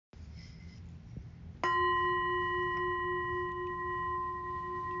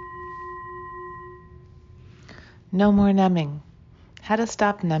No more numbing. How to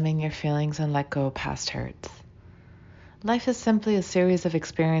stop numbing your feelings and let go of past hurts. Life is simply a series of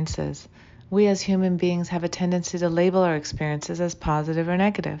experiences. We as human beings have a tendency to label our experiences as positive or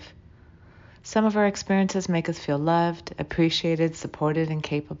negative. Some of our experiences make us feel loved, appreciated, supported, and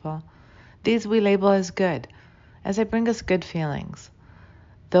capable. These we label as good, as they bring us good feelings.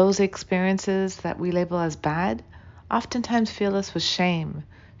 Those experiences that we label as bad oftentimes fill us with shame,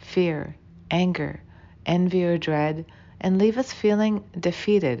 fear, anger, envy, or dread, and leave us feeling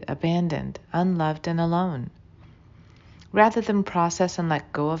defeated, abandoned, unloved, and alone. Rather than process and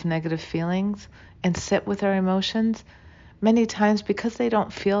let go of negative feelings and sit with our emotions, many times because they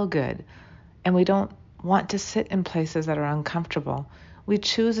don't feel good and we don't want to sit in places that are uncomfortable, we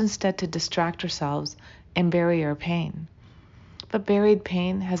choose instead to distract ourselves and bury our pain. But buried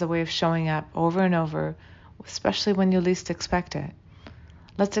pain has a way of showing up over and over, especially when you least expect it.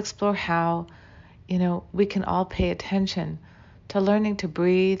 Let's explore how, we can all pay attention to learning to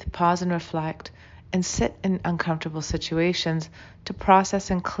breathe, pause and reflect, and sit in uncomfortable situations to process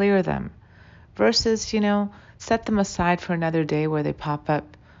and clear them versus, set them aside for another day where they pop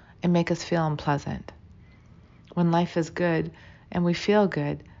up and make us feel unpleasant. When life is good and we feel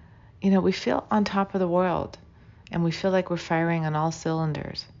good, we feel on top of the world and we feel like we're firing on all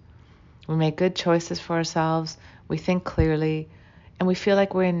cylinders. We make good choices for ourselves, we think clearly, and we feel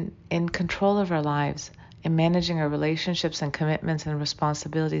like we're in control of our lives and managing our relationships and commitments and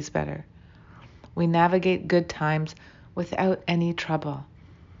responsibilities better. We navigate good times without any trouble.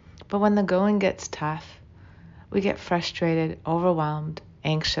 But when the going gets tough, we get frustrated, overwhelmed,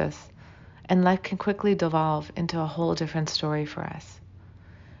 anxious, and life can quickly devolve into a whole different story for us.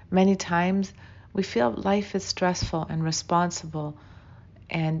 Many times, we feel life is stressful and responsible,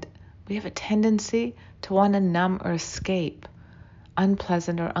 and we have a tendency to want to numb or escape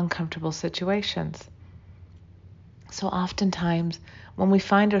unpleasant or uncomfortable situations. So oftentimes, when we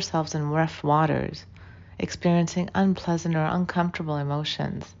find ourselves in rough waters, experiencing unpleasant or uncomfortable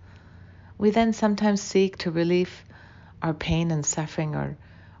emotions, we then sometimes seek to relieve our pain and suffering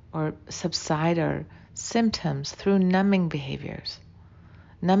or subside our symptoms through numbing behaviors.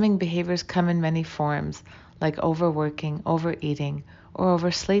 Numbing behaviors come in many forms, like overworking, overeating, or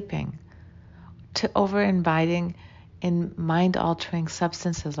oversleeping, to over-inviting in mind-altering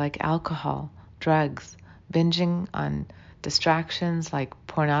substances like alcohol, drugs, binging on distractions like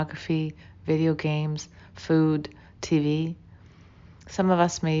pornography, video games, food, TV. Some of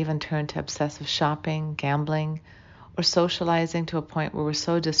us may even turn to obsessive shopping, gambling, or socializing to a point where we're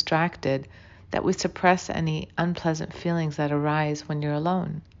so distracted that we suppress any unpleasant feelings that arise when you're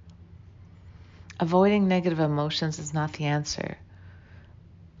alone. Avoiding negative emotions is not the answer.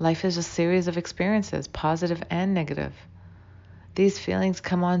 Life is a series of experiences, positive and negative. These feelings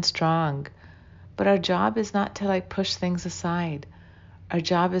come on strong, but our job is not to push things aside. Our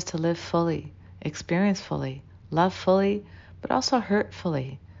job is to live fully, experience fully, love fully, but also hurt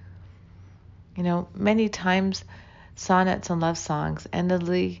fully. Many times sonnets and love songs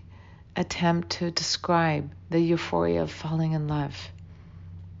endlessly attempt to describe the euphoria of falling in love.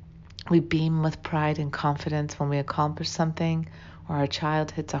 We beam with pride and confidence when we accomplish something or our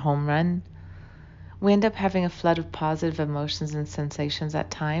child hits a home run. We end up having a flood of positive emotions and sensations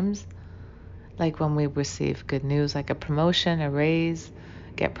at times, like when we receive good news like a promotion, a raise,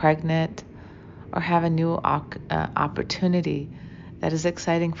 get pregnant, or have a new opportunity that is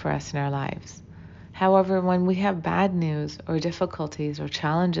exciting for us in our lives. However, when we have bad news or difficulties or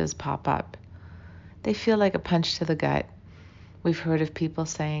challenges pop up, they feel like a punch to the gut. We've heard of people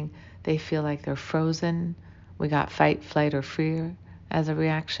saying they feel like they're frozen. We got fight, flight, or fear as a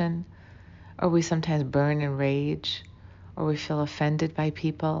reaction. Or we sometimes burn in rage. Or we feel offended by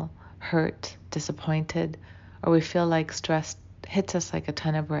people, hurt, disappointed. Or we feel like stress hits us like a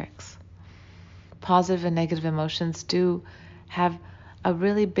ton of bricks. Positive and negative emotions do have a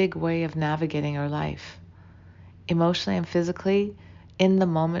really big way of navigating our life, emotionally and physically, in the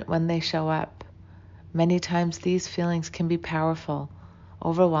moment when they show up. Many times these feelings can be powerful,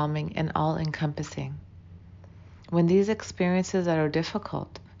 overwhelming, and all-encompassing. When these experiences that are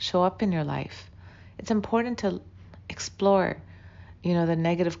difficult show up in your life, it's important to explore, the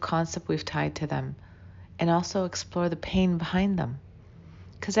negative concept we've tied to them, and also explore the pain behind them.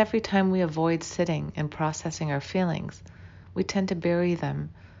 Because every time we avoid sitting and processing our feelings, we tend to bury them,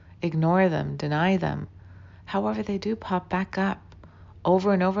 ignore them, deny them. However, they do pop back up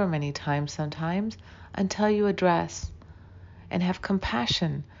over and over many times sometimes until you address and have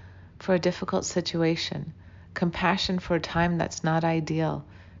compassion for a difficult situation, compassion for a time that's not ideal,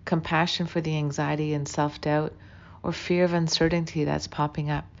 compassion for the anxiety and self-doubt or fear of uncertainty that's popping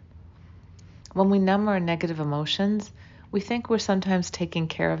up. When we numb our negative emotions, we think we're sometimes taking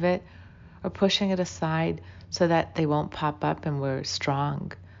care of it or pushing it aside so that they won't pop up and we're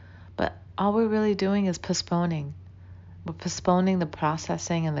strong. But all we're really doing is postponing. We're postponing the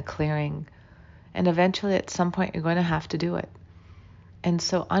processing and the clearing. And eventually, at some point, you're going to have to do it. And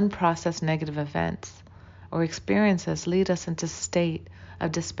so unprocessed negative events or experiences lead us into a state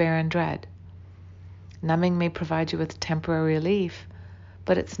of despair and dread. Numbing may provide you with temporary relief,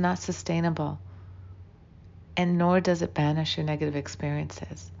 but it's not sustainable, and nor does it banish your negative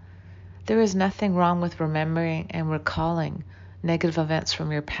experiences. There is nothing wrong with remembering and recalling negative events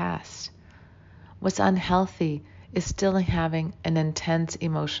from your past. What's unhealthy is still having an intense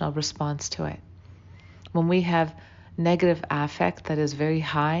emotional response to it. When we have negative affect that is very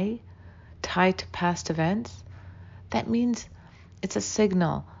high, tied to past events, that means it's a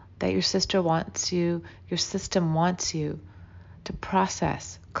signal that your system wants you to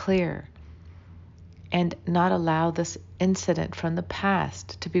process, clear, and not allow this incident from the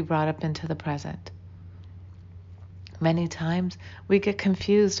past to be brought up into the present. Many times we get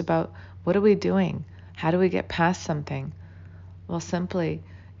confused about what are we doing? How do we get past something? Well, simply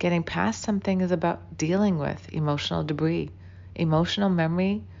getting past something is about dealing with emotional debris, emotional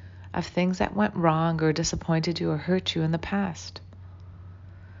memory of things that went wrong or disappointed you or hurt you in the past.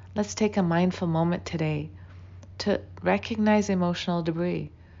 Let's take a mindful moment today to recognize emotional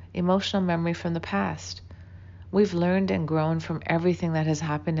debris, emotional memory from the past. We've learned and grown from everything that has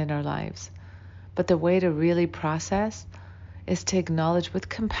happened in our lives. But the way to really process is to acknowledge with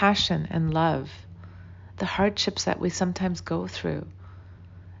compassion and love the hardships that we sometimes go through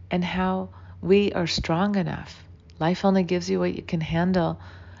and how we are strong enough. Life only gives you what you can handle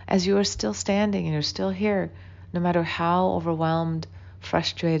as you are still standing and you're still here, no matter how overwhelmed,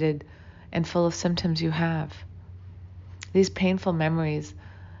 frustrated, and full of symptoms you have. These painful memories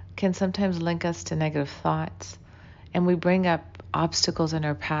can sometimes link us to negative thoughts, and we bring up obstacles in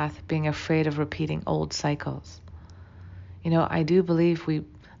our path, being afraid of repeating old cycles. I do believe we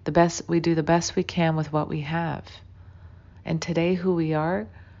do the best we can with what we have. And today, who we are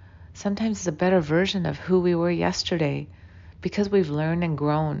sometimes is a better version of who we were yesterday because we've learned and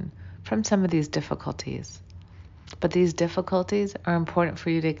grown from some of these difficulties. But these difficulties are important for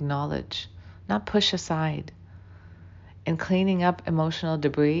you to acknowledge, not push aside. And cleaning up emotional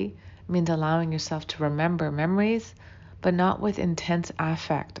debris means allowing yourself to remember memories, but not with intense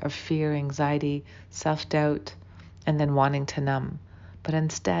affect of fear, anxiety, self-doubt, and then wanting to numb, but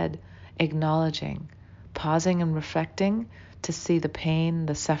instead acknowledging, pausing and reflecting to see the pain,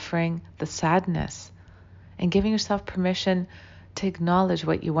 the suffering, the sadness, and giving yourself permission to acknowledge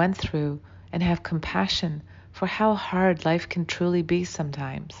what you went through and have compassion for how hard life can truly be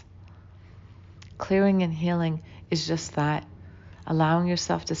sometimes. Clearing and healing is just that, allowing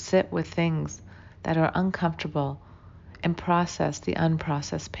yourself to sit with things that are uncomfortable and process the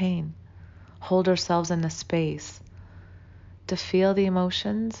unprocessed pain. Hold ourselves in a space to feel the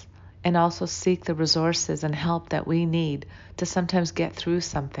emotions and also seek the resources and help that we need to sometimes get through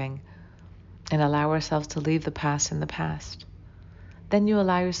something and allow ourselves to leave the past in the past. Then you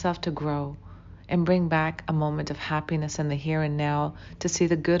allow yourself to grow and bring back a moment of happiness in the here and now to see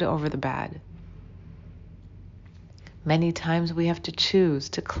the good over the bad. Many times we have to choose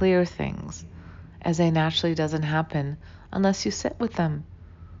to clear things as they naturally doesn't happen unless you sit with them.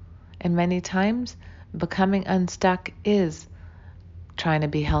 And many times becoming unstuck is trying to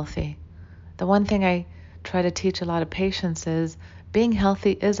be healthy. The one thing I try to teach a lot of patients is being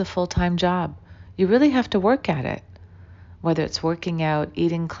healthy is a full-time job. You really have to work at it, whether it's working out,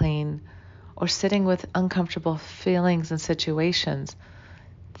 eating clean, or sitting with uncomfortable feelings and situations,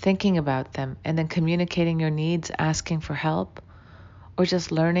 thinking about them, and then communicating your needs, asking for help, or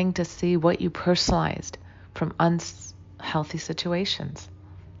just learning to see what you personalized from unhealthy situations.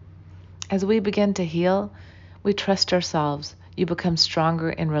 As we begin to heal, we trust ourselves. You become stronger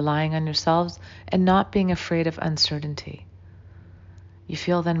in relying on yourselves and not being afraid of uncertainty. You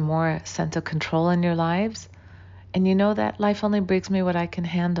feel then more sense of control in your lives, and you know that life only brings me what I can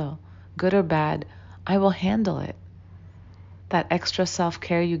handle. Good or bad, I will handle it. That extra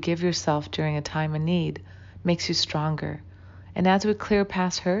self-care you give yourself during a time of need makes you stronger. And as we clear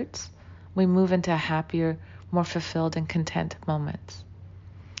past hurts, we move into happier, more fulfilled and content moments.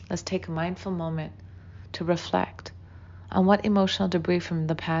 Let's take a mindful moment to reflect on what emotional debris from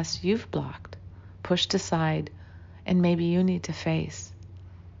the past you've blocked, pushed aside, and maybe you need to face.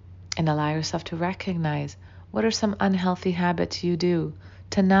 And allow yourself to recognize what are some unhealthy habits you do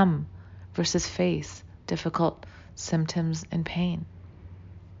to numb versus face difficult symptoms and pain.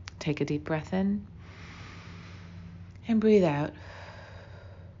 Take a deep breath in and breathe out.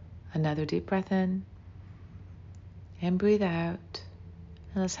 Another deep breath in and breathe out.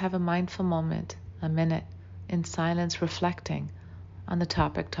 And let's have a mindful moment, a minute, in silence reflecting on the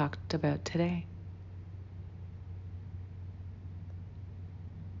topic talked about today.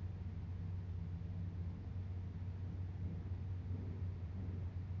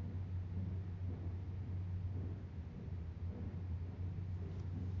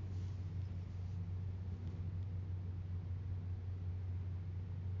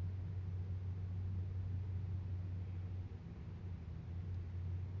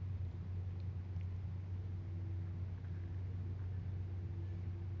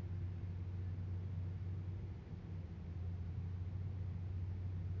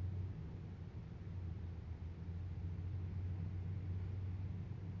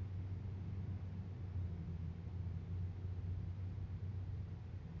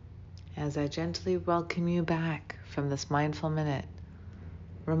 As I gently welcome you back from this mindful minute,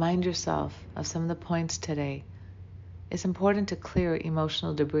 remind yourself of some of the points today. It's important to clear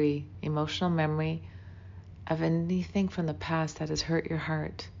emotional debris, emotional memory of anything from the past that has hurt your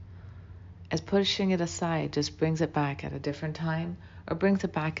heart, as pushing it aside just brings it back at a different time or brings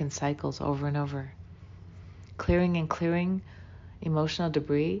it back in cycles over and over. Clearing and clearing emotional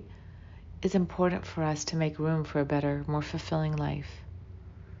debris is important for us to make room for a better, more fulfilling life.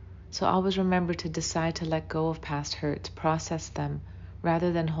 So always remember to decide to let go of past hurts, process them,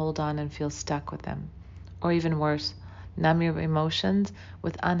 rather than hold on and feel stuck with them. Or even worse, numb your emotions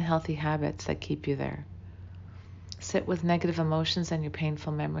with unhealthy habits that keep you there. Sit with negative emotions and your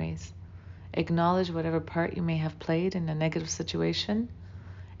painful memories. Acknowledge whatever part you may have played in a negative situation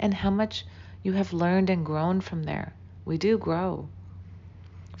and how much you have learned and grown from there. We do grow.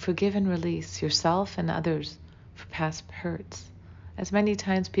 Forgive and release yourself and others for past hurts. As many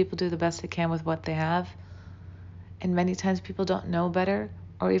times people do the best they can with what they have, and many times people don't know better,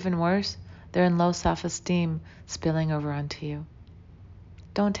 or even worse, they're in low self-esteem spilling over onto you.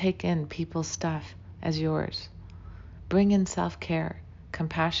 Don't take in people's stuff as yours. Bring in self-care,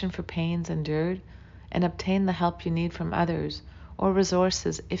 compassion for pains endured, and obtain the help you need from others or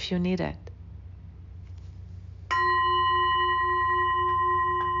resources if you need it.